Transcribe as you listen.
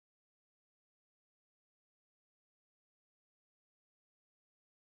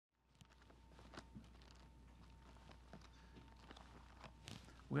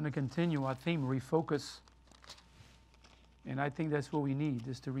We're going to continue our theme, refocus. And I think that's what we need,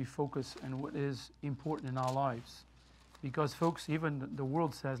 is to refocus on what is important in our lives. Because, folks, even the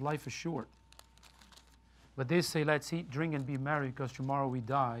world says life is short. But they say, let's eat, drink, and be merry because tomorrow we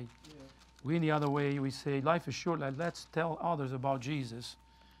die. Yeah. We, in the other way, we say, life is short. Let's tell others about Jesus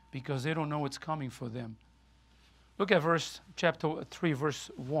because they don't know what's coming for them. Look at chapter 3,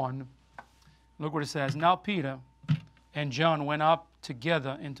 verse 1. Look what it says. Now Peter and John went up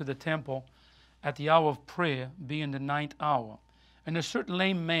together into the temple at the hour of prayer, being the 9th hour. And a certain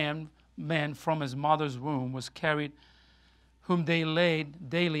lame man from his mother's womb was carried, whom they laid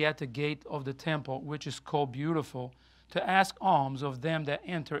daily at the gate of the temple, which is called Beautiful, to ask alms of them that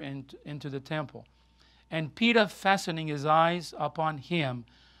enter into the temple. And Peter, fastening his eyes upon him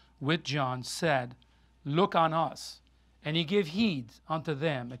with John, said, Look on us. And he gave heed unto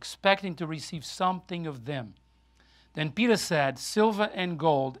them, expecting to receive something of them. Then Peter said, Silver and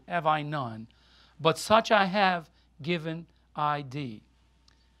gold have I none, but such I have given I thee.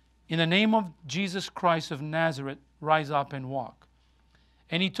 In the name of Jesus Christ of Nazareth, rise up and walk.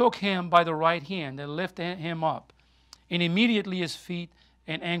 And he took him by the right hand and lifted him up. And immediately his feet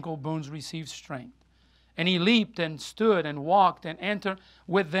and ankle bones received strength. And he leaped and stood and walked and entered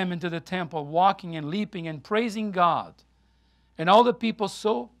with them into the temple, walking and leaping and praising God. And all the people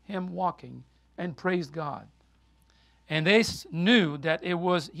saw him walking and praised God. And they knew that it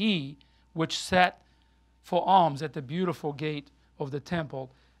was he which sat for alms at the Beautiful gate of the temple.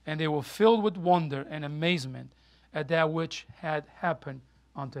 And they were filled with wonder and amazement at that which had happened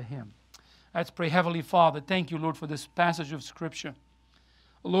unto him. Let's pray. Heavenly Father, thank you, Lord, for this passage of Scripture.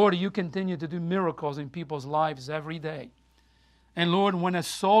 Lord, you continue to do miracles in people's lives every day. And Lord, when a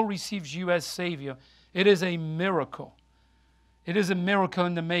soul receives you as Savior, it is a miracle. It is a miracle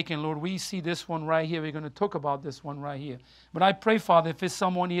in the making, Lord. We see this one right here. We're going to talk about this one right here. But I pray, Father, if there's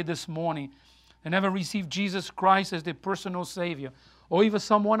someone here this morning and never received Jesus Christ as their personal Savior, or even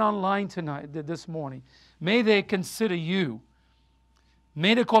someone online tonight, this morning, may they consider you.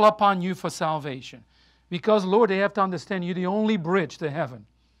 May they call upon you for salvation. Because, Lord, they have to understand you're the only bridge to heaven.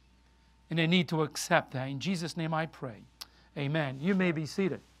 And they need to accept that. In Jesus' name I pray. Amen. You may be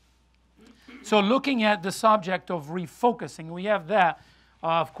seated. So looking at the subject of refocusing, we have that.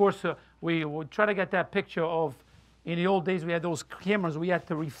 Of course, we will try to get that picture of, in the old days, we had those cameras. We had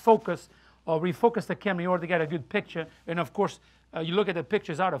to refocus the camera in order to get a good picture. And, of course, you look at the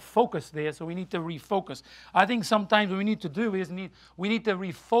pictures out of focus there, so we need to refocus. I think sometimes what we need to do is we need to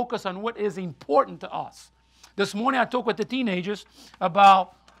refocus on what is important to us. This morning I talked with the teenagers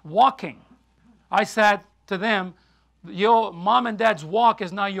about walking. I said to them, your mom and dad's walk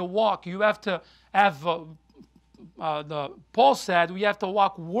is not your walk. You have to have, Paul said, we have to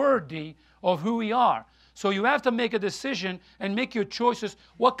walk worthy of who we are. So you have to make a decision and make your choices.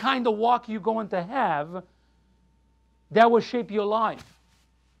 What kind of walk are you going to have that will shape your life?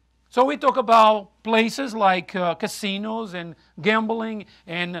 So we talk about places like casinos and gambling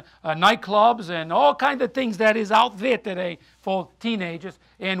and nightclubs and all kinds of things that is out there today for teenagers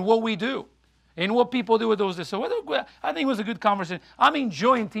and what we do and what people do with those. So I think it was a good conversation. I'm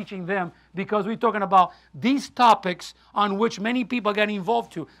enjoying teaching them because we're talking about these topics on which many people get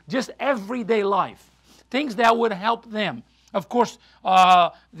involved to, just everyday life, things that would help them. Of course,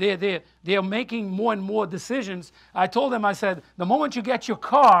 they're making more and more decisions. I told them, I said, the moment you get your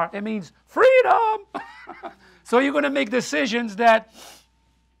car, it means freedom. So you're going to make decisions that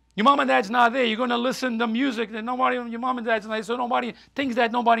your mom and dad's not there. You're going to listen to music that your mom and dad's not there. So things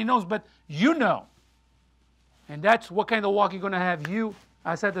that nobody knows, but you know. And that's what kind of walk you're going to have you,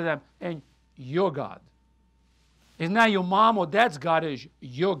 I said to them, and your God. It's not your mom or dad's God, it's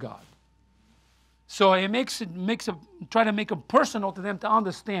your God. So it try to make it personal to them to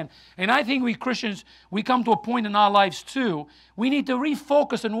understand. And I think we Christians, we come to a point in our lives too, we need to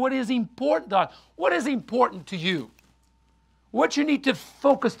refocus on what is important to us. What is important to you? What you need to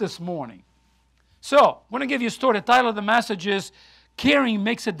focus this morning. So, I'm going to give you a story. The title of the message is, Caring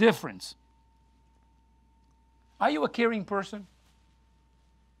Makes a Difference. Are you a caring person?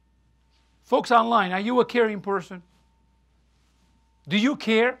 Folks online, are you a caring person? Do you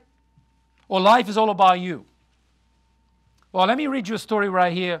care? Or life is all about you? Well, let me read you a story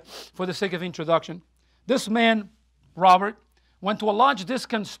right here for the sake of introduction. This man, Robert, went to a large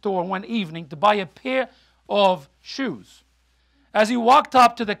discount store one evening to buy a pair of shoes. As he walked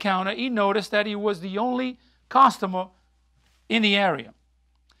up to the counter, he noticed that he was the only customer in the area.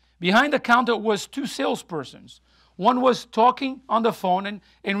 Behind the counter was two salespersons. One was talking on the phone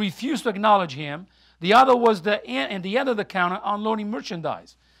and refused to acknowledge him. The other was at the end of the counter unloading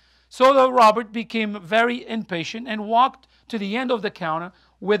merchandise. So Robert became very impatient and walked to the end of the counter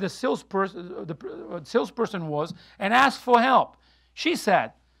where the salesperson was and asked for help. She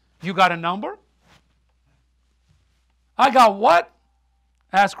said, "You got a number?" "I got what?"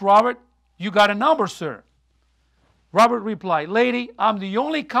 asked Robert. "You got a number, sir." Robert replied, "Lady, I'm the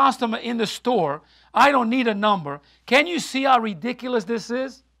only customer in the store. I don't need a number. Can you see how ridiculous this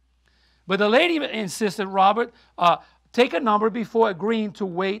is?" But the lady insisted Robert take a number before agreeing to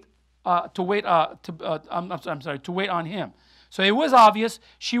wait on him. So it was obvious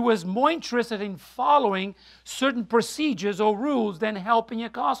she was more interested in following certain procedures or rules than helping a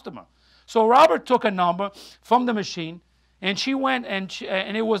customer. So Robert took a number from the machine, and she went, and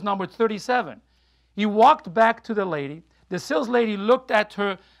it was number 37. He walked back to the lady. The sales lady looked at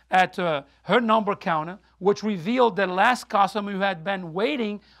her number counter, which revealed the last customer who had been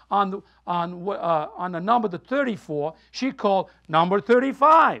waiting on the number 34. She called number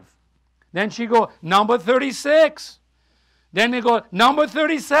 35. Then she go number 36. Then they go number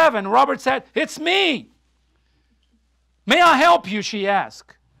 37. Robert said, "It's me." "May I help you?" she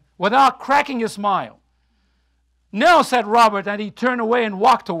asked, without cracking a smile. "No," said Robert, and he turned away and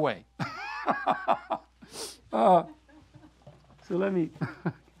walked away. So let me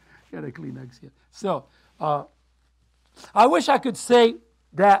get a Kleenex here. So I wish I could say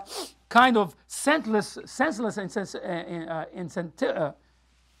that kind of senseless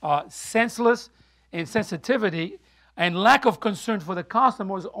insensitivity and lack of concern for the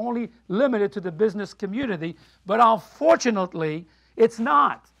customer is only limited to the business community, but unfortunately, it's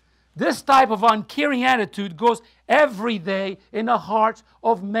not. This type of uncaring attitude goes every day in the hearts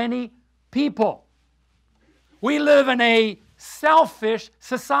of many people. We live in a selfish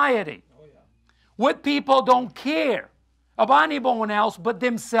society where people don't care about anyone else but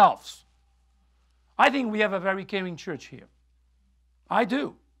themselves. I think we have a very caring church here. I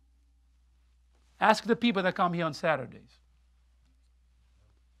do. Ask the people that come here on Saturdays.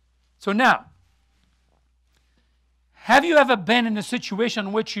 So now, have you ever been in a situation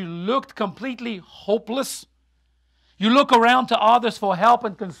in which you looked completely hopeless? You look around to others for help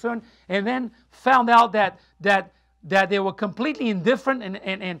and concern, and then found out that they were completely indifferent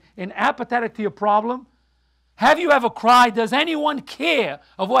and apathetic to your problem? Have you ever cried, "Does anyone care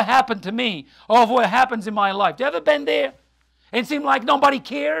of what happened to me or of what happens in my life?" Have you ever been there? It seemed like nobody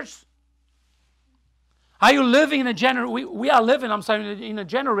cares. Are you living in a in a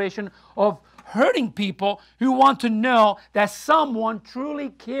generation of hurting people who want to know that someone truly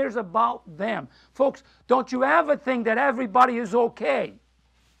cares about them? Folks, don't you ever think that everybody is okay.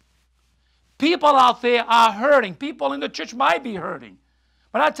 People out there are hurting. People in the church might be hurting.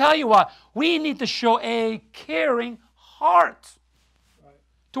 But I tell you what, we need to show a caring heart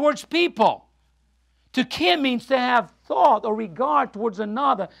towards people. To care means to have thought or regard towards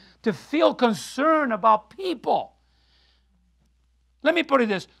another, to feel concern about people. Let me put it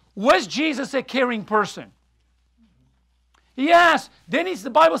this. Was Jesus a caring person? Yes. Then the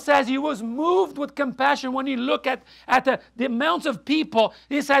Bible says he was moved with compassion when he looked at the amounts of people.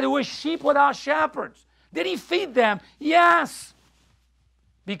 He said it was sheep without shepherds. Did he feed them? Yes.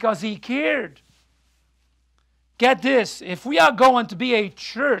 Because he cared. Get this. If we are going to be a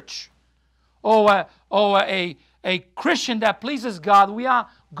church or a Christian that pleases God, we are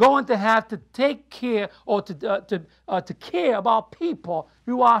going to have to take care or to care about people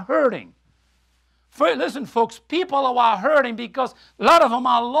who are hurting. Listen, folks, people who are hurting because a lot of them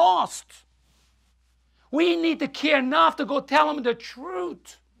are lost. We need to care enough to go tell them the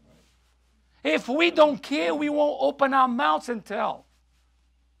truth. If we don't care, we won't open our mouths and tell.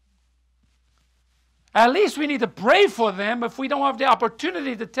 At least we need to pray for them. If we don't have the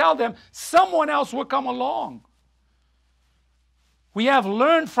opportunity to tell them, someone else will come along. We have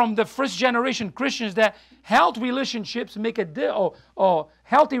learned from the first generation Christians that healthy relationships make a difference.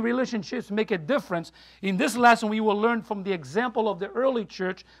 In this lesson, we will learn from the example of the early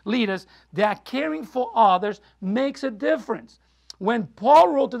church leaders that caring for others makes a difference. When Paul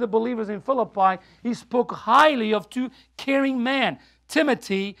wrote to the believers in Philippi, he spoke highly of two caring men,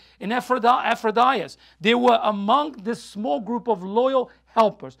 Timothy and Epaphroditus. They were among this small group of loyal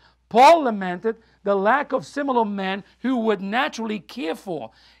helpers. Paul lamented the lack of similar men who would naturally care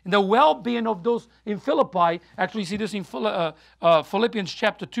for and the well-being of those in Philippi. Actually, you see this in Philippians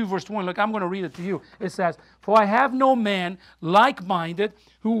chapter 2, verse 1. Look, I'm going to read it to you. It says, "For I have no man like-minded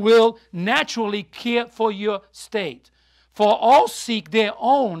who will naturally care for your state. For all seek their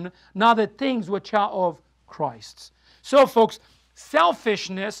own, not the things which are of Christ's." So, folks,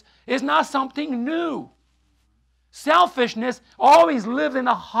 selfishness is not something new. Selfishness always lived in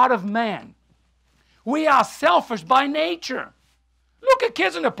the heart of man. We are selfish by nature. Look at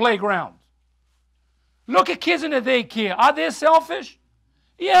kids in the playground. Look at kids in the daycare. Are they selfish?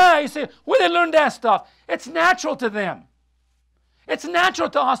 Yeah, you say, where they learn that stuff? It's natural to them. It's natural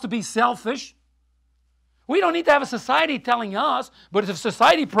to us to be selfish. We don't need to have a society telling us, but if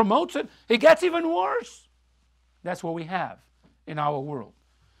society promotes it, it gets even worse. That's what we have in our world.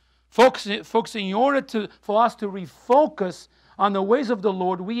 Folks, in order for us to refocus on the ways of the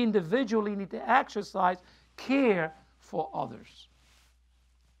Lord, we individually need to exercise care for others.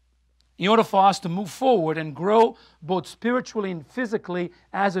 In order for us to move forward and grow both spiritually and physically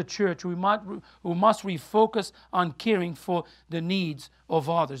as a church, we must refocus on caring for the needs of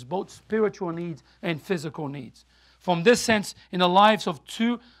others, both spiritual needs and physical needs. From this sense, in the lives of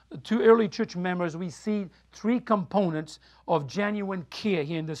two early church members, we see three components of genuine care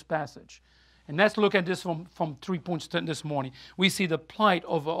here in this passage. And let's look at this from 3 points this morning. We see the plight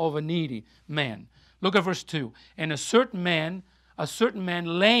of a needy man. Look at verse 2. And a certain man,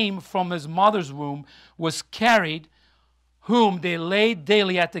 lame from his mother's womb, was carried, whom they laid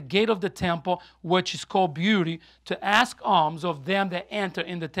daily at the gate of the temple, which is called Beauty, to ask alms of them that enter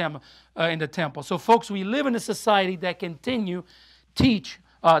in the temple. So, folks, we live in a society that continue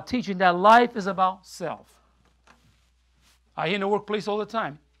teaching that life is about self. I hear in the workplace all the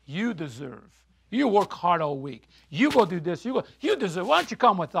time, you deserve. You work hard all week. You go do this. You deserve. Why don't you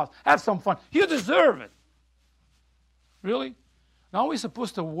come with us? Have some fun. You deserve it. Really? Now, are we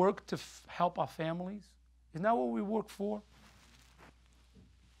supposed to work to help our families? Isn't that what we work for?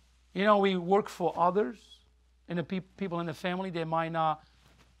 You know, we work for others, and the people in the family, they might not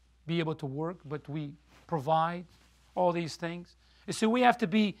be able to work, but we provide all these things. And so we have to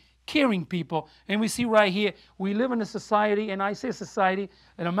be caring people. And we see right here, we live in a society, and I say society,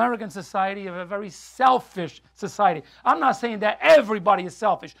 an American society of a very selfish society. I'm not saying that everybody is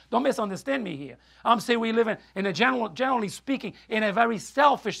selfish. Don't misunderstand me here. I'm saying we live in a generally speaking, in a very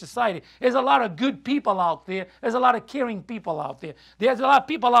selfish society. There's a lot of good people out there. There's a lot of caring people out there. There's a lot of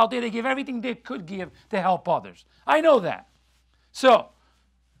people out there that give everything they could give to help others. I know that. So,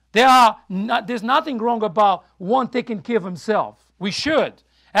 there's nothing wrong about one taking care of himself. We should.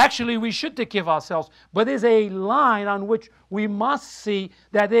 Actually, we should take care of ourselves. But there's a line on which we must see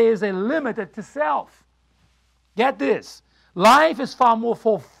that there is a limit to self. Get this. Life is far more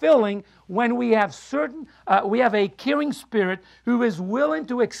fulfilling when we have a caring spirit who is willing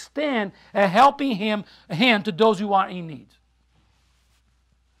to extend a helping hand to those who are in need.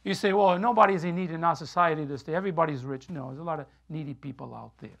 You say, well, nobody's in need in our society this day. Everybody's rich. No, there's a lot of needy people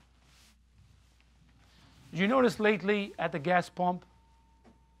out there. Did you notice lately at the gas pump?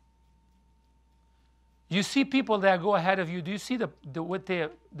 You see people that go ahead of you. Do you see the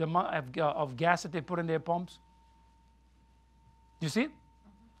amount of gas that they put in their pumps? Do you see it?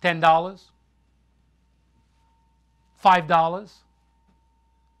 $10, $5,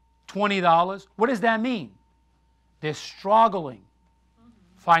 $20. What does that mean? They're struggling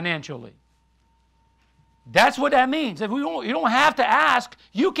financially. That's what that means. If you don't have to ask,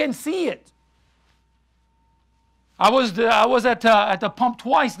 you can see it. I was at the pump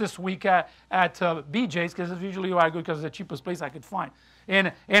twice this week at BJ's, because it's usually where I go because it's the cheapest place I could find.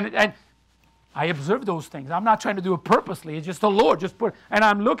 And I observe those things. I'm not trying to do it purposely. It's just the Lord. And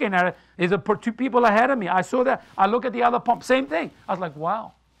I'm looking at it. There's two people ahead of me. I saw that. I look at the other pump. Same thing. I was like,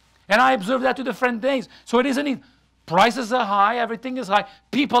 wow. And I observed that to different things. So it isn't need. Prices are high. Everything is high.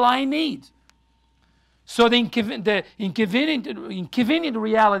 People are in need. So the inconvenient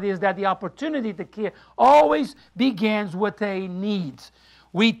reality is that the opportunity to care always begins with a need.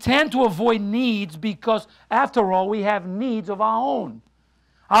 We tend to avoid needs because, after all, we have needs of our own.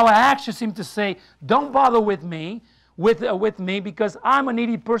 Our actions seem to say, don't bother with me because I'm a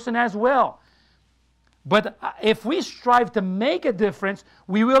needy person as well. But if we strive to make a difference,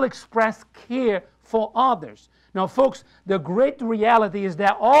 we will express care for others. Now, folks, the reality is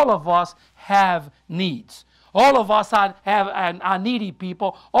that all of us have needs. All of us are needy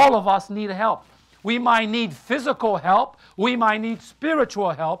people. All of us need help. We might need physical help. We might need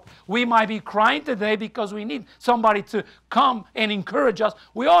spiritual help. We might be crying today because we need somebody to come and encourage us.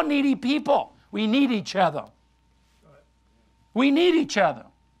 We all needy people. We need each other. We need each other.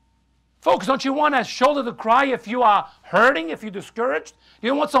 Folks, don't you want a shoulder to cry if you are hurting, if you're discouraged? Do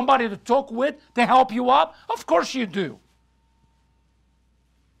you want somebody to talk with to help you up? Of course you do.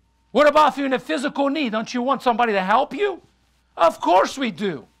 What about if you're in a physical need? Don't you want somebody to help you? Of course we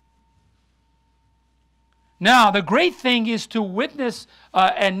do. Now, the great thing is to witness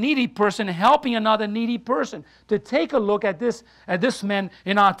a needy person helping another needy person. To take a look at this man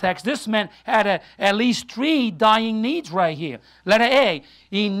in our text. This man had at least 3 dying needs right here. Letter A,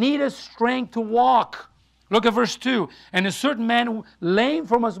 he needed strength to walk. Look at verse 2. And a certain man, lame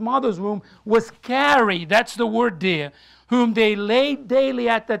from his mother's womb, was carried. That's the word there. Whom they laid daily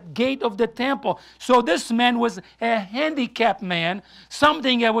at the gate of the temple. So this man was a handicapped man,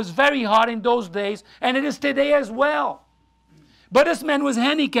 something that was very hard in those days, and it is today as well. But this man was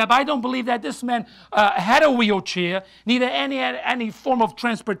handicapped. I don't believe that this man had a wheelchair, neither any form of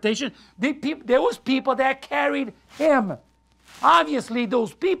transportation. There was people that carried him. Obviously,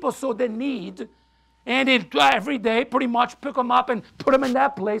 those people saw the need, and every day pretty much pick him up and put him in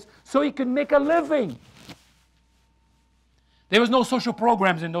that place so he could make a living. There was no social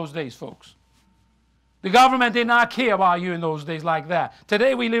programs in those days, folks. The government did not care about you in those days like that.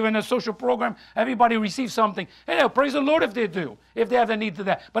 Today we live in a social program. Everybody receives something. And praise the Lord if they do, if they have the need to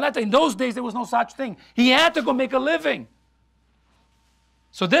that. But in those days there was no such thing. He had to go make a living.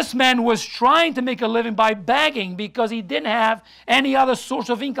 So this man was trying to make a living by begging because he didn't have any other source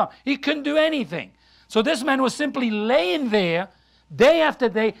of income. He couldn't do anything. So this man was simply laying there day after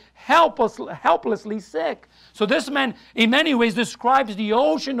day, helplessly sick. So this man, in many ways, describes the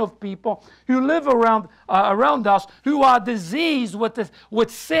ocean of people who live around us, who are diseased with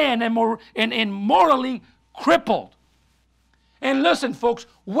sin and morally crippled. And listen, folks,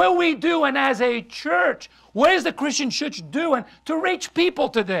 what are we doing as a church? What is the Christian church doing to reach people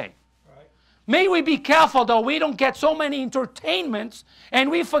today? Right. May we be careful, though, we don't get so many entertainments,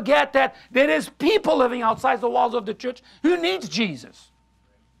 and we forget that there is people living outside the walls of the church who needs Jesus.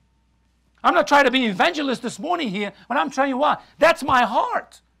 I'm not trying to be an evangelist this morning here, but I'm telling you what, that's my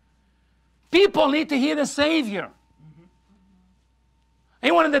heart. People need to hear the Savior.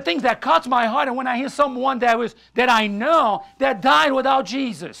 And one of the things that cuts my heart, and when I hear someone that I know that died without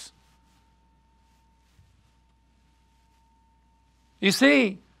Jesus. You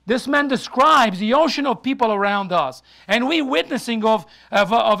see, this man describes the ocean of people around us. And we're witnessing of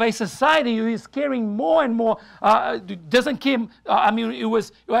a society who is caring more and more, doesn't care, it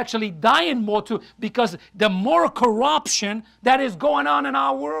was actually dying more too, because the moral corruption that is going on in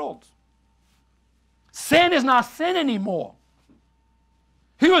our world. Sin is not sin anymore.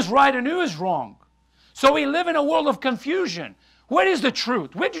 Who is right and who is wrong? So we live in a world of confusion. Where is the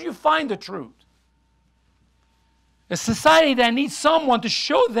truth? Where do you find the truth? A society that needs someone to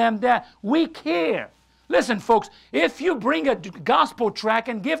show them that we care. Listen, folks, if you bring a gospel tract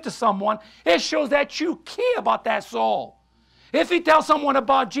and give to someone, it shows that you care about that soul. If you tell someone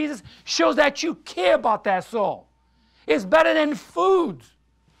about Jesus, it shows that you care about that soul. It's better than food.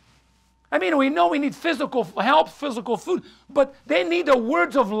 I mean, we know we need physical help, physical food, but they need the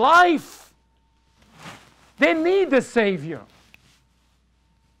words of life. They need the Savior.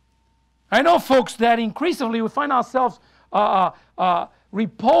 I know, folks, that increasingly we find ourselves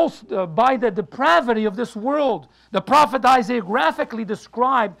repulsed by the depravity of this world. The prophet Isaiah graphically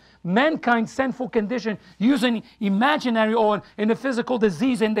described mankind's sinful condition using imaginary or in the physical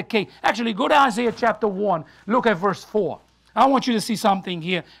disease and decay. Actually, go to Isaiah chapter 1. Look at verse 4. I want you to see something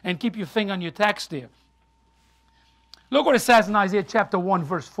here and keep your finger on your text there. Look what it says in Isaiah chapter 1,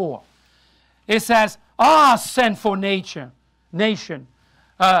 verse 4. It says, "Ah, sinful nation,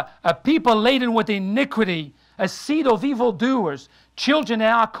 a people laden with iniquity, a seed of evildoers, children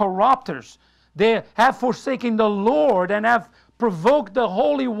that are corrupters. They have forsaken the Lord and have provoked the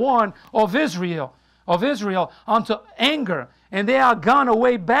Holy One of Israel unto anger, and they are gone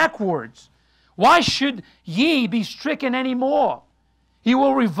away backwards. Why should ye be stricken any more? He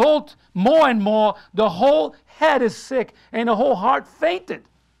will revolt more and more. The whole head is sick, and the whole heart fainted."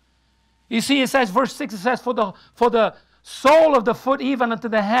 You see, it says, verse 6, it says, for the sole of the foot even unto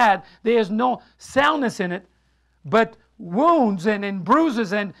the head, there is no soundness in it, but wounds and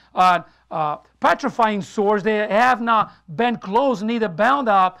bruises and petrifying sores. They have not been closed, neither bound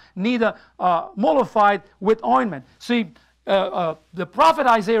up, neither mollified with ointment. See, the prophet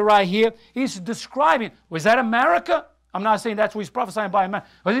Isaiah right here, he's describing, was that America? I'm not saying that's what he's prophesying by America.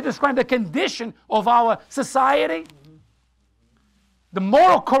 Was he describing the condition of our society? The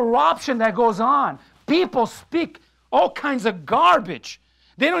moral corruption that goes on. People speak all kinds of garbage.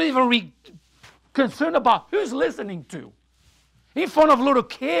 They don't even concerned about who's listening to. In front of little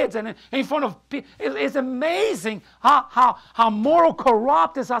kids and in front of people. It's amazing how moral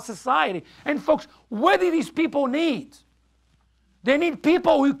corrupt is our society. And folks, what do these people need? They need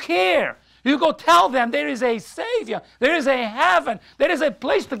people who care. You go tell them there is a Savior, there is a heaven, there is a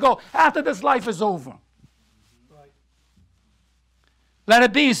place to go after this life is over. Right. Let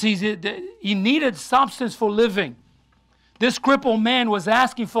it be. See, he needed substance for living. This crippled man was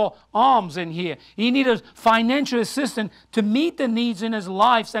asking for alms in here. He needed financial assistance to meet the needs in his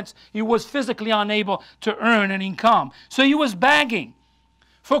life since he was physically unable to earn an income. So he was begging.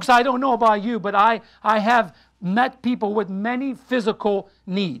 Folks, I don't know about you, but I have met people with many physical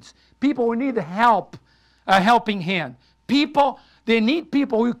needs. People who need help, a helping hand. People, they need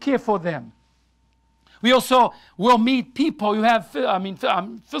people who care for them. We also will meet people who have,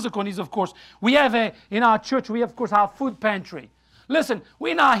 physical needs, of course. We have in our church, we have, of course, our food pantry. Listen,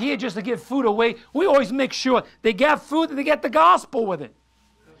 we're not here just to give food away. We always make sure they get food and they get the gospel with it.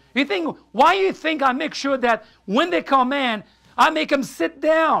 You think, why do you think I make sure that when they come in, I make them sit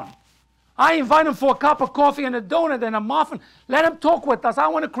down? I invite them for a cup of coffee and a donut and a muffin. Let them talk with us. I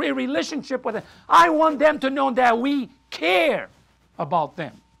want to create a relationship with them. I want them to know that we care about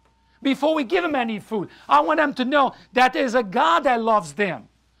them. Before we give them any food, I want them to know that there's a God that loves them.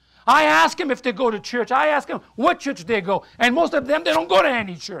 I ask them if they go to church. I ask them what church they go. And most of them, they don't go to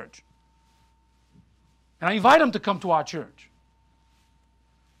any church. And I invite them to come to our church.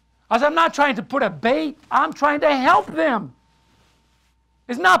 As I'm not trying to put a bait, I'm trying to help them.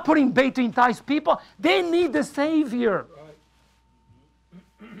 It's not putting bait to entice people. They need the Savior.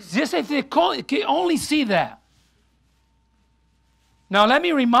 Just if they can only see that. Now, let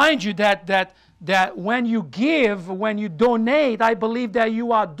me remind you that when you give, when you donate, I believe that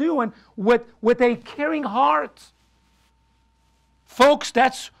you are doing with a caring heart. Folks,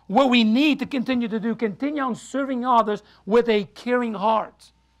 that's what we need to continue to do. Continue on serving others with a caring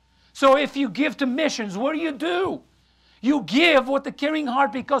heart. So if you give to missions, what do? You give with a caring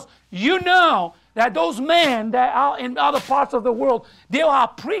heart because you know that those men that are in other parts of the world, they are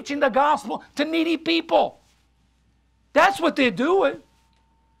preaching the gospel to needy people. That's what they're doing.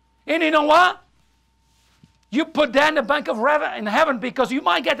 And you know what? You put that in the bank of heaven because you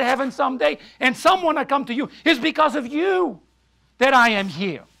might get to heaven someday, and someone that come to you is because of you that I am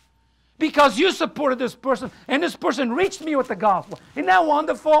here. Because you supported this person, and this person reached me with the gospel. Isn't that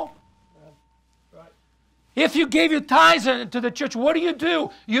wonderful? Right. If you gave your tithes to the church, what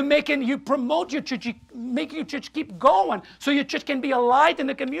do? You promote your church. You make your church keep going so your church can be a light in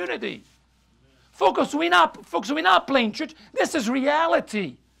the community. Folks, we're not playing church. This is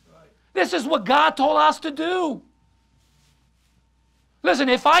reality. This is what God told us to do. Listen,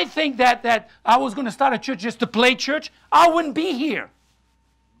 if I think that I was going to start a church just to play church, I wouldn't be here.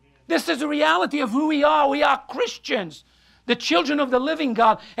 This is the reality of who we are. We are Christians, the children of the living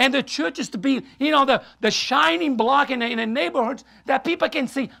God. And the church is to be, the shining block in the neighborhoods that people can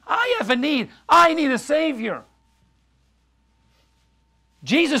see, I have a need. I need a Savior.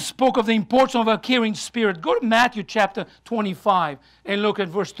 Jesus spoke of the importance of a caring spirit. Go to Matthew chapter 25 and look at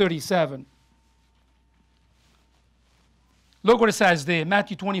verse 37. Look what it says there,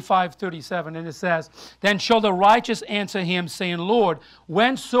 Matthew 25:37, and it says, Then shall the righteous answer him, saying, Lord,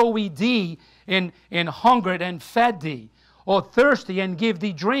 when saw we thee in hungered and fed thee, or thirsty and give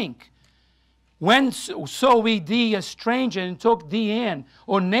thee drink? When saw we thee a stranger and took thee in,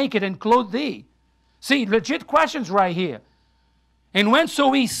 or naked and clothed thee? See, legit questions right here. And when saw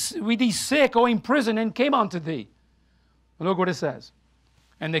we thee sick or in prison and came unto thee? Look what it says.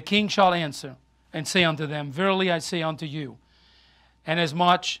 And the king shall answer and say unto them, Verily I say unto you, and as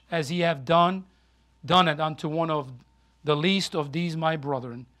much as ye have done it unto one of the least of these my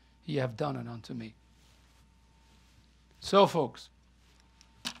brethren, ye have done it unto me. So, folks,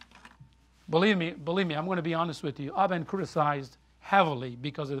 believe me, I'm going to be honest with you. I've been criticized heavily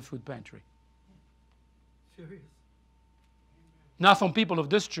because of the food pantry. Serious. Not from people of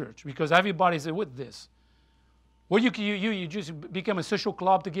this church, because everybody's with this. Well, you just become a social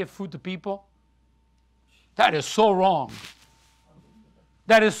club to give food to people? That is so wrong.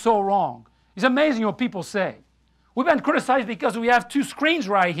 That is so wrong. It's amazing what people say. We've been criticized because we have two screens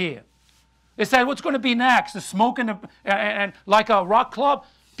right here. They said, what's going to be next? The smoke and like a rock club?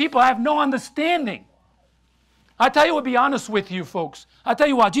 People have no understanding. I tell you what, be honest with you, folks. I tell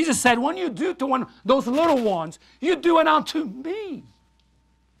you what, Jesus said, when you do to those little ones, you do it unto me.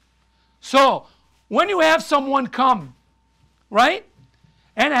 So, when you have someone come, right,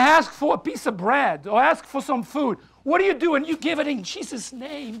 and ask for a piece of bread or ask for some food, what do? And you give it in Jesus'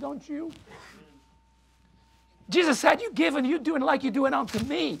 name, don't you? Jesus said, you give and you do it like you do it unto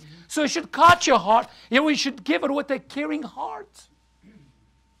me. So it should catch your heart, and we should give it with a caring heart.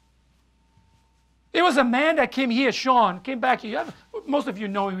 There was a man that came here, Sean, came back here. Most of you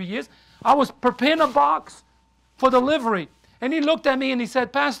know who he is. I was preparing a box for delivery. And he looked at me and he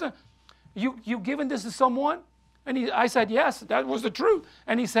said, Pastor, you giving this to someone? And I said, yes, that was the truth.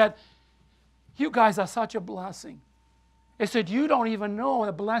 And he said, you guys are such a blessing. He said, you don't even know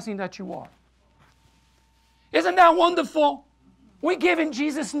the blessing that you are. Isn't that wonderful? We give in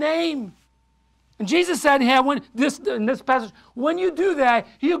Jesus' name. And Jesus said here in this passage, when you do that,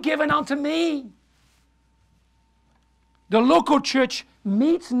 you give it unto me. The local church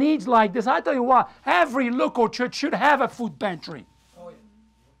meets needs like this. I tell you what, every local church should have a food pantry. Oh,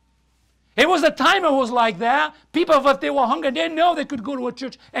 yeah. It was a time it was like that. People, if they were hungry, they didn't know they could go to a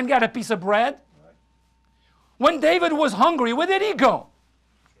church and get a piece of bread. Right. When David was hungry, where did he go?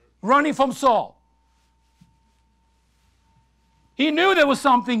 Running from Saul. He knew there was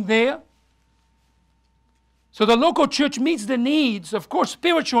something there. So the local church meets the needs, of course,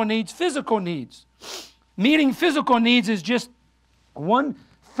 spiritual needs, physical needs. Meeting physical needs is just one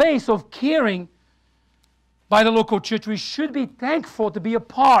face of caring by the local church. We should be thankful to be a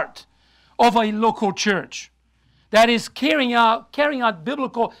part of a local church that is carrying out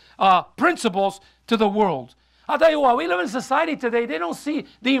biblical principles to the world. I'll tell you what, we live in a society today, they don't see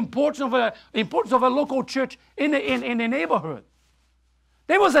the importance of a local church in the neighborhood.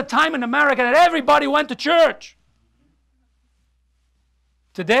 There was a time in America that everybody went to church.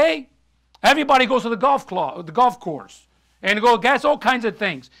 Today, everybody goes to the golf course and gets all kinds of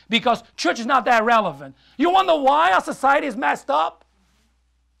things because church is not that relevant. You wonder why our society is messed up?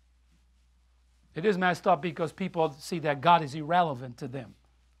 It is messed up because people see that God is irrelevant to them.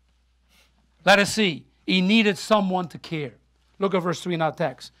 Let us see. He needed someone to care. Look at verse 3 in our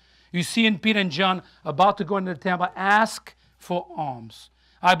text. You see in Peter and John about to go into the temple, ask for alms.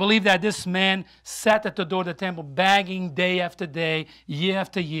 I believe that this man sat at the door of the temple begging day after day, year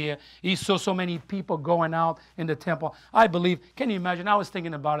after year. He saw so many people going out in the temple. I believe, can you imagine? I was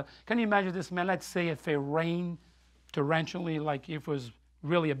thinking about it. Can you imagine this man, let's say if it rained torrentially, like if it was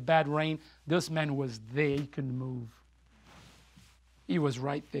really a bad rain, this man was there, he couldn't move. He was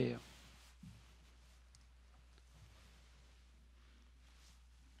right there.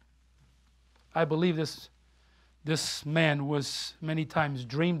 I believe this man was many times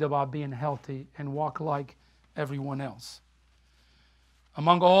dreamed about being healthy and walk like everyone else.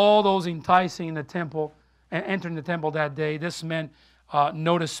 Among all those enticing in the temple and entering the temple that day, this man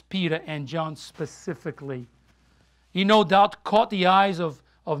noticed Peter and John specifically. He no doubt caught the eyes of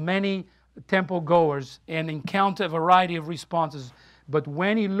many temple goers and encountered a variety of responses. But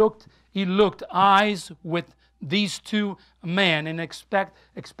when he looked eyes with these two men and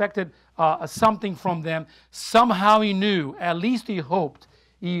expected something from them. Somehow he knew, at least he hoped,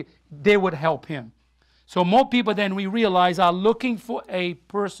 they would help him. So more people than we realize are looking for a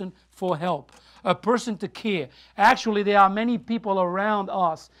person for help, a person to care. Actually, there are many people around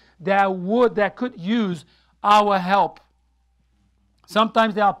us that could use our help.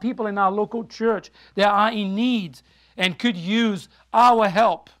 Sometimes there are people in our local church that are in need and could use our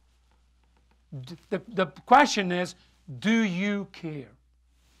help. The question is, do you care?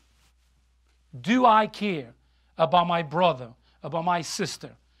 Do I care about my brother, about my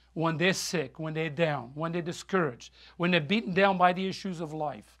sister, when they're sick, when they're down, when they're discouraged, when they're beaten down by the issues of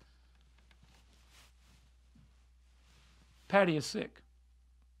life? Patty is sick.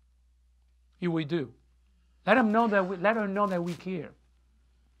 Here we do. Let her know that we care.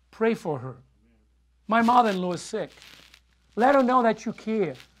 Pray for her. My mother-in-law is sick. Let her know that you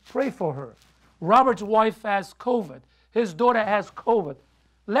care. Pray for her. Robert's wife has COVID. His daughter has COVID.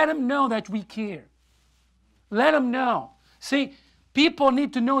 Let him know that we care. Let him know. See, people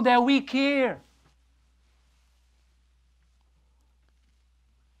need to know that we care.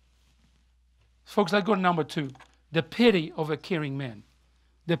 Folks, let's go to number 2. The pity of a caring man.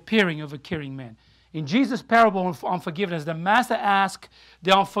 The pity of a caring man. In Jesus' parable on forgiveness, the master asked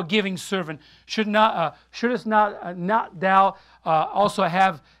the unforgiving servant, shouldst not thou also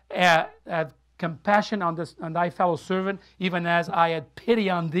have compassion on thy fellow servant, even as I had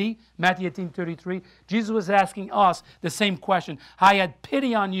pity on thee? Matthew 18:33. Jesus was asking us the same question. I had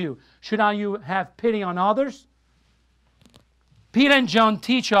pity on you. Should not you have pity on others? Peter and John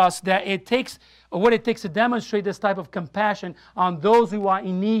teach us that what it takes to demonstrate this type of compassion on those who are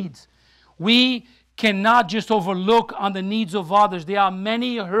in need. We cannot just overlook on the needs of others. There are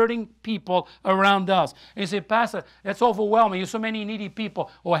many hurting people around us. And you say, Pastor, that's overwhelming. There's so many needy people.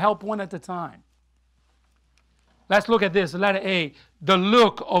 Or help one at a time. Let's look at this. Letter A, the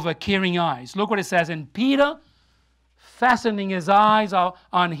look of a caring eyes. Look what it says. And Peter, fastening his eyes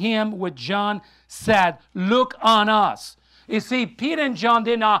on him with John, said, look on us. You see, Peter and John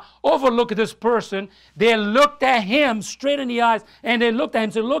did not overlook this person. They looked at him straight in the eyes, and they looked at him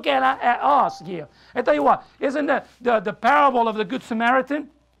and said, look at us here. I tell you what, isn't the parable of the Good Samaritan?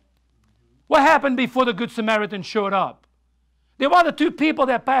 What happened before the Good Samaritan showed up? There were the two people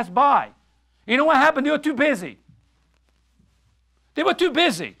that passed by. You know what happened? They were too busy. They were too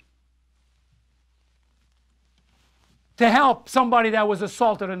busy to help somebody that was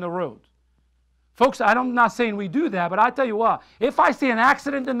assaulted in the road. Folks, I'm not saying we do that, but I tell you what, if I see an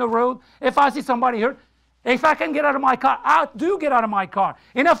accident in the road, if I see somebody hurt, If I can get out of my car, I do get out of my car.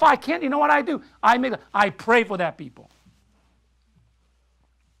 And if I can't, you know what I do? I pray for that people.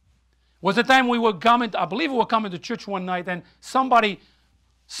 Was the time we were coming, I believe we were coming to church one night, and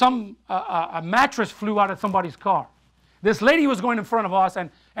a mattress flew out of somebody's car. This lady was going in front of us,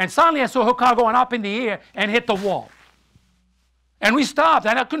 and suddenly I saw her car going up in the air and hit the wall. And we stopped,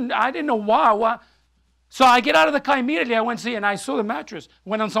 and I didn't know why. So I get out of the car immediately. I went to see, and I saw the mattress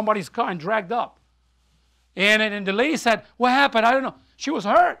went on somebody's car and dragged up. And the lady said, "What happened?" I don't know. She was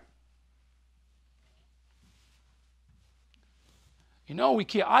hurt. You know,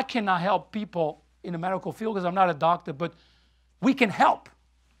 I cannot help people in the medical field because I'm not a doctor, but we can help.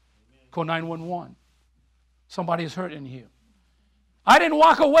 Call 911. Somebody is hurt in here. I didn't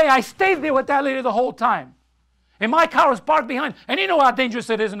walk away. I stayed there with that lady the whole time. And my car was parked behind. And you know how dangerous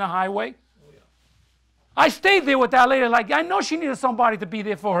it is in the highway? Oh, yeah. I stayed there with that lady. Like, I know she needed somebody to be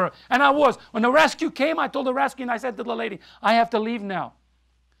there for her. And I was. When the rescue came, I told the rescue, and I said to the lady, I have to leave now.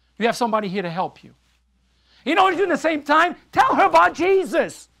 You have somebody here to help you. You know what you do at the same time? Tell her about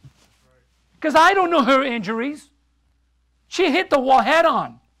Jesus. Because I don't know her injuries. She hit the wall head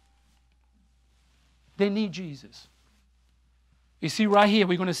on. They need Jesus. You see, right here,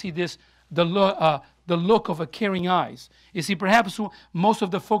 we're going to see this, the look of a caring eyes. You see, perhaps most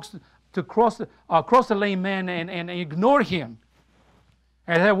of the folks to cross the lame man and ignore him.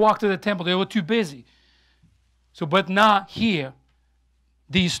 As they walked to the temple, they were too busy. So, but not here,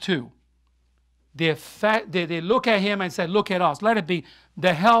 these two. They look at him and say, look at us. Let it be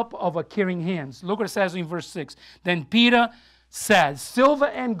the help of a caring hands. Look what it says in verse 6. Then Peter says, silver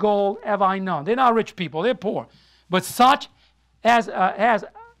and gold have I none. They're not rich people, they're poor. But such as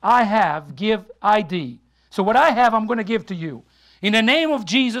I have, give I thee. So what I have, I'm going to give to you. In the name of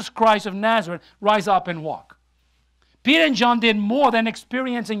Jesus Christ of Nazareth, rise up and walk. Peter and John did more than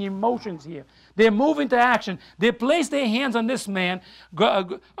experiencing emotions here. They moved into action. They placed their hands on this man,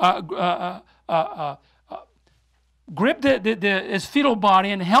 grip his fetal body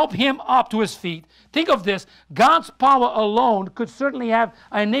and help him up to his feet. Think of this. God's power alone could certainly have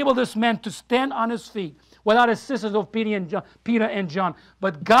enabled this man to stand on his feet without assistance of Peter and John.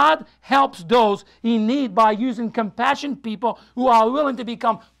 But God helps those in need by using compassionate people who are willing to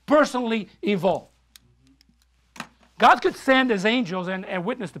become personally involved. God could send his angels and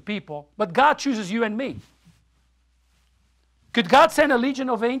witness to people, but God chooses you and me. Could God send a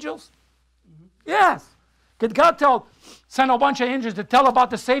legion of angels? Yes. Could God send a bunch of angels to tell about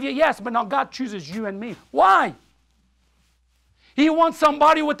the Savior? Yes, but now God chooses you and me. Why? He wants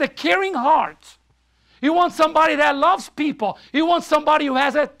somebody with a caring heart. He wants somebody that loves people. He wants somebody who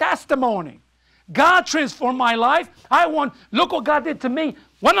has a testimony. God transformed my life. Look what God did to me.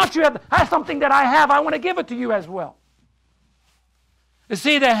 Why not you have something that I have? I want to give it to you as well. You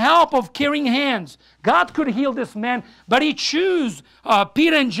see, the help of caring hands. God could heal this man, but he chose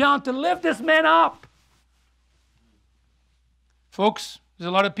Peter and John to lift this man up. Folks, there's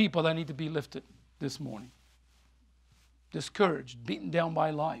a lot of people that need to be lifted this morning. Discouraged, beaten down by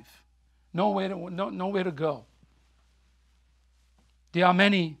life. Nowhere to go. There are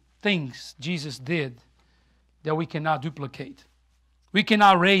many things Jesus did that we cannot duplicate. We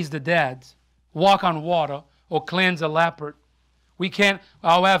cannot raise the dead, walk on water, or cleanse a leper. We can,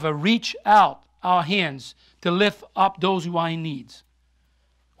 however, reach out our hands to lift up those who are in need.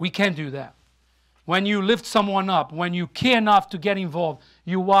 We can do that. When you lift someone up, when you care enough to get involved,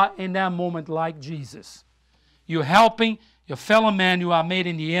 you are in that moment like Jesus. You're helping your fellow man who are made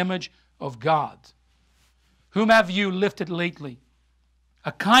in the image of God. Whom have you lifted lately?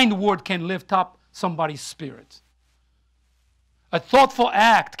 A kind word can lift up somebody's spirit. A thoughtful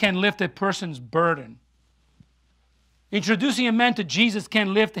act can lift a person's burden. Introducing a man to Jesus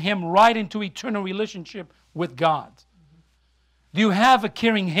can lift him right into eternal relationship with God. Do you have a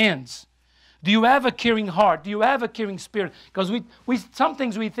caring hands? Do you have a caring heart? Do you have a caring spirit? Because some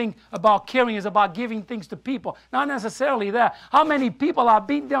things we think about caring is about giving things to people. Not necessarily that. How many people are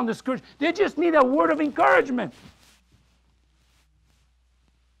beaten down, discouraged? They just need a word of encouragement.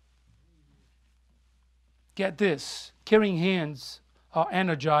 Get this. Caring hands are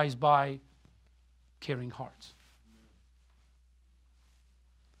energized by caring hearts.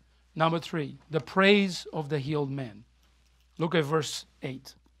 Number 3, the praise of the healed man. Look at verse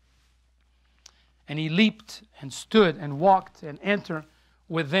 8. And he leaped and stood and walked and entered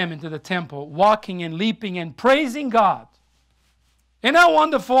with them into the temple, walking and leaping and praising God. Isn't that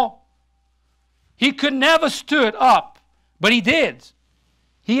wonderful? He could never stood up, but he did.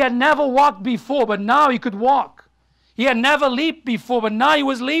 He had never walked before, but now he could walk. He had never leaped before, but now he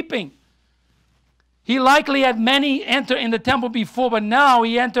was leaping. He likely had many enter in the temple before, but now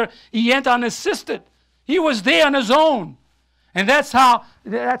he entered unassisted. He was there on his own. And that's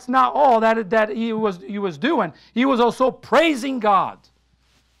not all that he was doing. He was also praising God.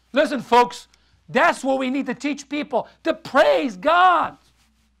 Listen, folks, that's what we need to teach people, to praise God.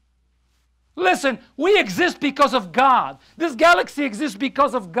 Listen, we exist because of God. This galaxy exists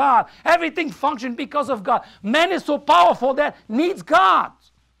because of God. Everything functions because of God. Man is so powerful that needs God.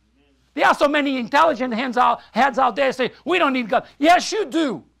 There are so many intelligent heads out there say, we don't need God. Yes, you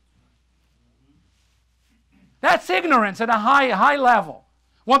do. That's ignorance at a high level.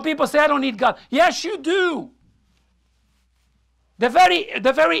 When people say, I don't need God. Yes, you do. The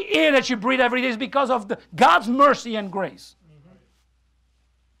very air that you breathe every day is because of God's mercy and grace.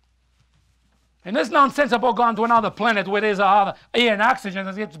 And this nonsense about going to another planet where there's air and oxygen,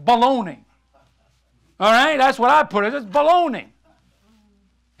 it's baloney. All right? That's what I put it. It's baloney.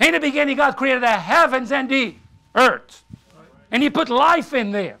 In the beginning, God created the heavens and the earth. And He put life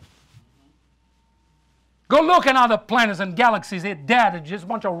in there. Go look at other planets and galaxies. They're dead. It's just a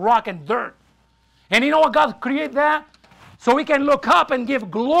bunch of rock and dirt. And you know what God created that? So we can look up and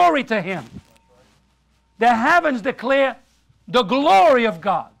give glory to Him. The heavens declare the glory of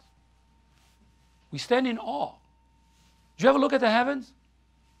God. We stand in awe. Did you ever look at the heavens?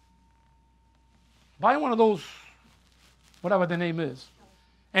 Buy one of those, whatever the name is,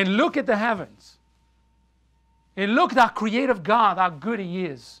 and look at the heavens. And look at our creative God, how good He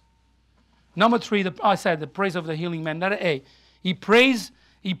is. Number 3, I said the praise of the healing man. Letter A. His praise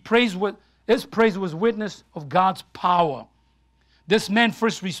was witness of God's power. This man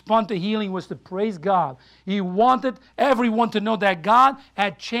first respond to healing was to praise God. He wanted everyone to know that God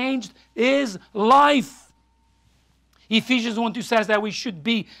had changed his life. Ephesians 1:2 says that we should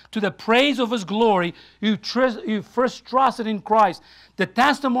be to the praise of His glory who first trusted in Christ. The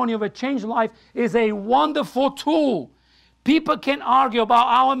testimony of a changed life is a wonderful tool. People can argue about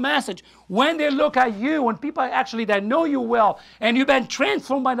our message. When they look at you, when people actually that know you well, and you've been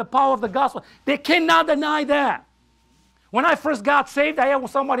transformed by the power of the gospel, they cannot deny that. When I first got saved, I had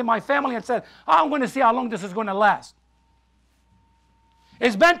somebody in my family and said, I'm going to see how long this is going to last.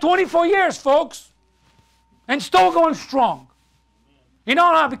 It's been 24 years, folks, and still going strong. You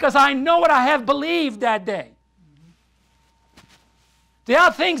know, because I know what I have believed that day. There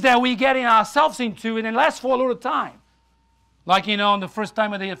are things that we get ourselves into, and it lasts for a little time. Like, you know, on the first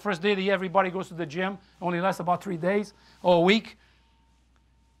day everybody goes to the gym, only lasts about 3 days or a week.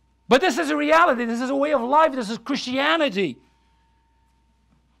 But this is a reality. This is a way of life. This is Christianity.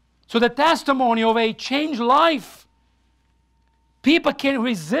 So the testimony of a changed life. People can't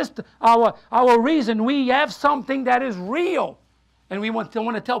resist our reason. We have something that is real. And we want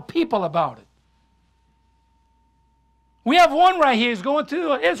to tell people about it. We have one right here who's going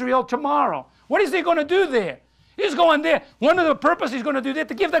to Israel tomorrow. What is he going to do there? He's going there. One of the purposes he's going to do there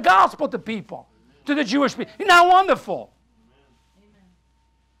to give the gospel to people, to the Jewish people. Isn't that wonderful?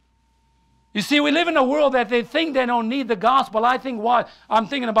 You see, we live in a world that they think they don't need the gospel. I'm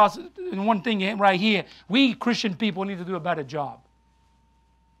thinking about one thing right here. We Christian people need to do a better job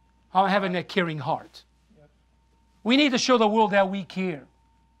of having a caring heart. Yep. We need to show the world that we care.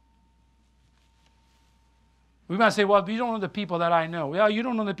 We might say, well, you don't know the people that I know. Well, you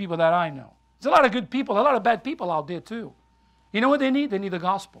don't know the people that I know. There's a lot of good people, a lot of bad people out there too. You know what they need? They need the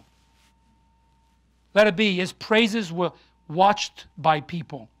gospel. Let it be. His praises were watched by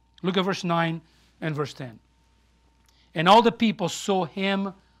people. Look at verse 9 and verse 10. And all the people saw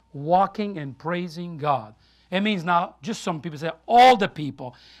him walking and praising God. It means now, just some people say, all the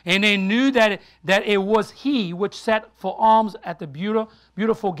people. And they knew that it was he which sat for alms at the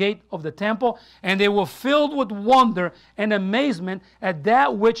beautiful gate of the temple. And they were filled with wonder and amazement at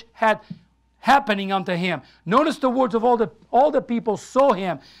that which had happening unto him. Notice the words of all the people saw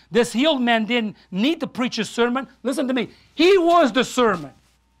him. This healed man didn't need to preach a sermon. Listen to me. He was the sermon.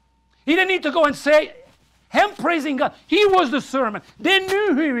 He didn't need to go and say, him praising God. He was the sermon. They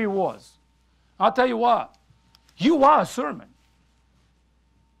knew who he was. I'll tell you what. You are a sermon.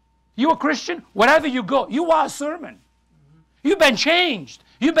 You a Christian? Wherever you go, you are a sermon. You've been changed.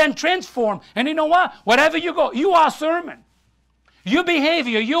 You've been transformed. And you know what? Wherever you go, you are a sermon. Your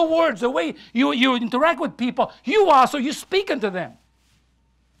behavior, your words, the way you interact with people, you are, so you're speaking to them.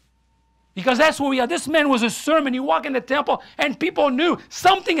 Because that's where we are. This man was a sermon. You walk in the temple and people knew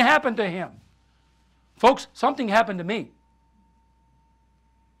something happened to him. Folks, something happened to me.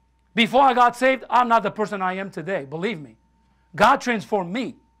 Before I got saved, I'm not the person I am today. Believe me. God transformed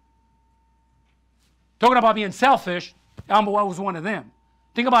me. Talking about being selfish, I was one of them.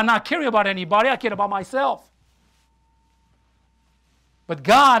 Think about not caring about anybody. I cared about myself. But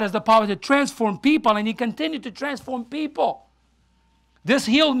God has the power to transform people, and He continued to transform people. This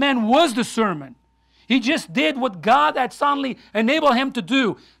healed man was the sermon. He just did what God had suddenly enabled him to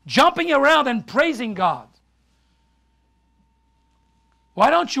do, jumping around and praising God. Why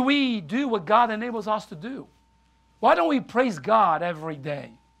don't we do what God enables us to do? Why don't we praise God every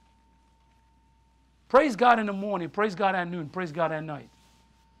day? Praise God in the morning, praise God at noon, praise God at night.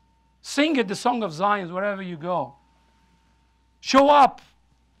 Sing it, the Song of Zion, wherever you go. Show up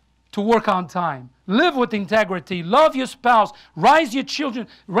to work on time. Live with integrity. Love your spouse. Raise your children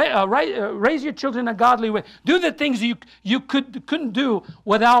in a godly way. Do the things you couldn't do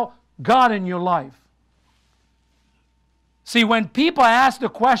without God in your life. See, when people ask the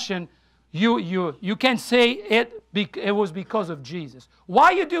question, you can say it was because of Jesus. Why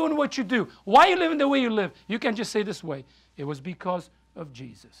are you doing what you do? Why are you living the way you live? You can just say this way. It was because of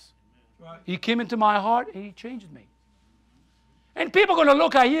Jesus. Right. He came into my heart and He changed me. And people are going to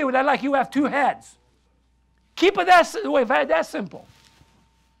look at you, they're like you have two heads. Keep it that simple.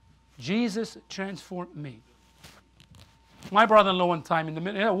 Jesus transformed me. My brother-in-law one time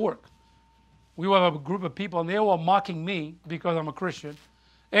at work, we were a group of people and they were mocking me because I'm a Christian.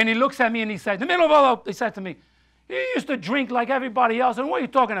 And he looks at me and he said, in the middle of all, he said to me, "You used to drink like everybody else, and what are you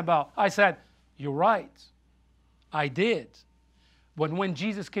talking about?" I said, "You're right. I did. But when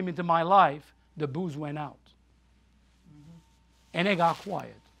Jesus came into my life, the booze went out. And it got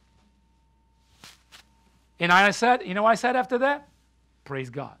quiet." And I said, you know what I said after that? Praise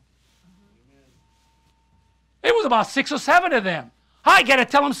God. It was about 6 or 7 of them. I got to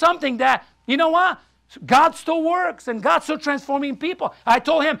tell them something that, you know what? God still works and God's still transforming people. I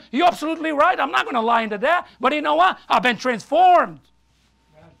told him, "You're absolutely right. I'm not going to lie into that. But you know what? I've been transformed."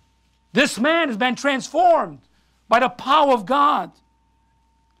 This man has been transformed by the power of God.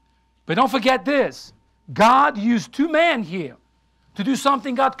 But don't forget this. God used 2 men here to do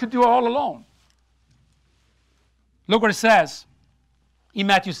something God could do all alone. Look what it says in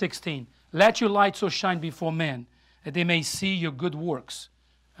Matthew 16. "Let your light so shine before men that they may see your good works."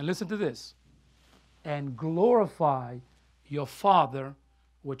 And listen to this. "And glorify your Father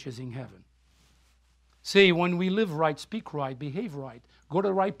which is in heaven." See, when we live right, speak right, behave right, go to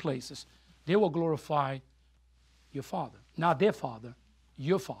the right places, they will glorify your Father. Not their Father,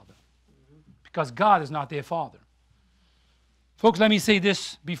 your Father. Because God is not their Father. Folks, let me say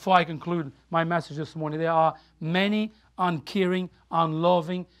this before I conclude my message this morning. There are many uncaring,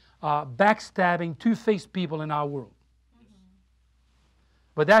 unloving, backstabbing, two-faced people in our world.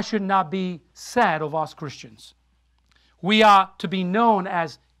 But that should not be said of us Christians. We are to be known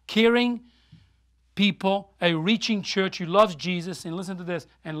as caring people, a reaching church who loves Jesus, and listen to this,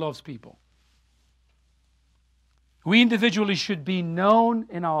 and loves people. We individually should be known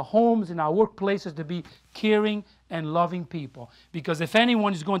in our homes, in our workplaces, to be caring and loving people. Because if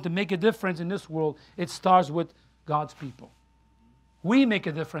anyone is going to make a difference in this world, it starts with God's people. We make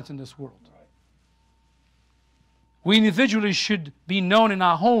a difference in this world. We individually should be known in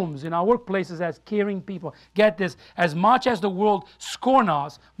our homes, in our workplaces as caring people. Get this, as much as the world scorn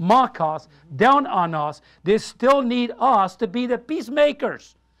us, mock us, down on us, they still need us to be the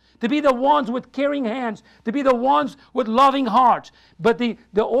peacemakers, to be the ones with caring hands, to be the ones with loving hearts. But the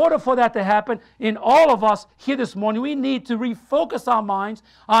order for that to happen in all of us here this morning, we need to refocus our minds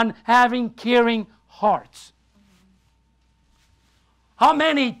on having caring hearts. How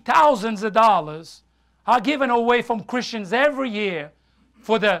many thousands of dollars are given away from Christians every year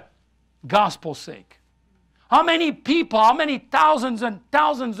for the gospel's sake? How many people, how many thousands and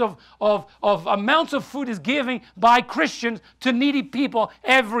thousands of amounts of food is given by Christians to needy people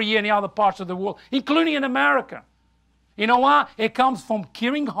every year in the other parts of the world, including in America? You know what? It comes from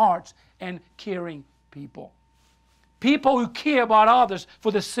caring hearts and caring people. People who care about others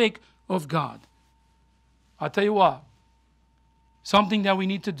for the sake of God. I'll tell you what, something that we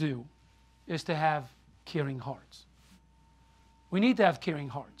need to do is to have caring hearts. We need to have caring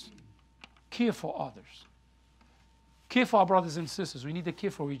hearts. Care for others. Care for our brothers and sisters. We need to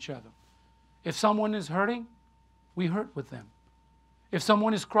care for each other. If someone is hurting, we hurt with them. If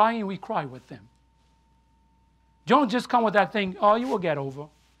someone is crying, we cry with them. Don't just come with that thing, "Oh, you will get over.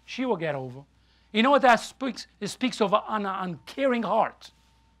 She will get over." You know what that speaks? It speaks of an uncaring heart.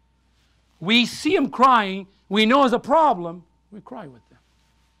 We see them crying. We know it's a problem. We cry with them.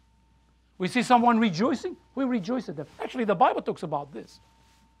 We see someone rejoicing, we rejoice at them. Actually, the Bible talks about this.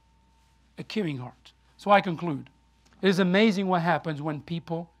 A caring heart. So I conclude. It is amazing what happens when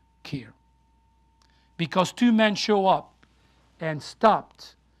people care. Because 2 men show up and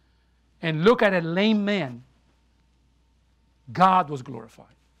stopped and look at a lame man, God was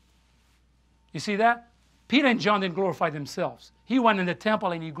glorified. You see that? Peter and John didn't glorify themselves. He went in the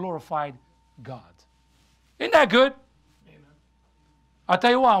temple and he glorified God. Isn't that good? I'll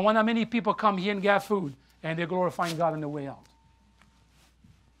tell you what, I wonder how many people come here and get food and they're glorifying God on the way out.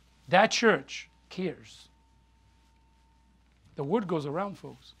 That church cares. The word goes around,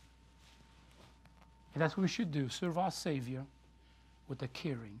 folks. And that's what we should do. Serve our Savior with a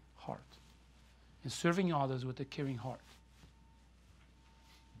caring heart. And serving others with a caring heart.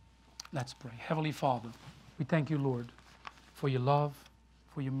 Let's pray. Heavenly Father, we thank you, Lord, for your love,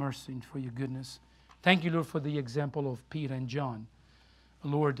 for your mercy, and for your goodness. Thank you, Lord, for the example of Peter and John.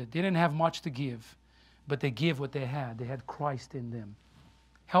 Lord, they didn't have much to give, but they gave what they had. They had Christ in them.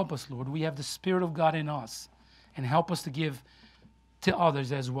 Help us, Lord. We have the Spirit of God in us. And help us to give to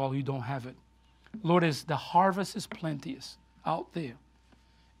others as well who don't have it. Lord, as the harvest is plenteous out there,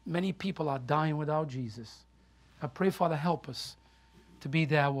 many people are dying without Jesus. I pray, Father, help us to be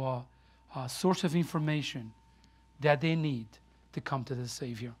that source of information that they need to come to the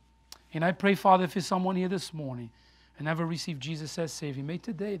Savior. And I pray, Father, if there's someone here this morning and never received Jesus as Savior, may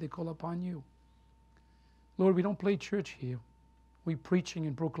today they call upon you. Lord, we don't play church here. We're preaching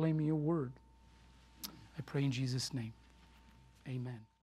and proclaiming your word. I pray in Jesus' name. Amen.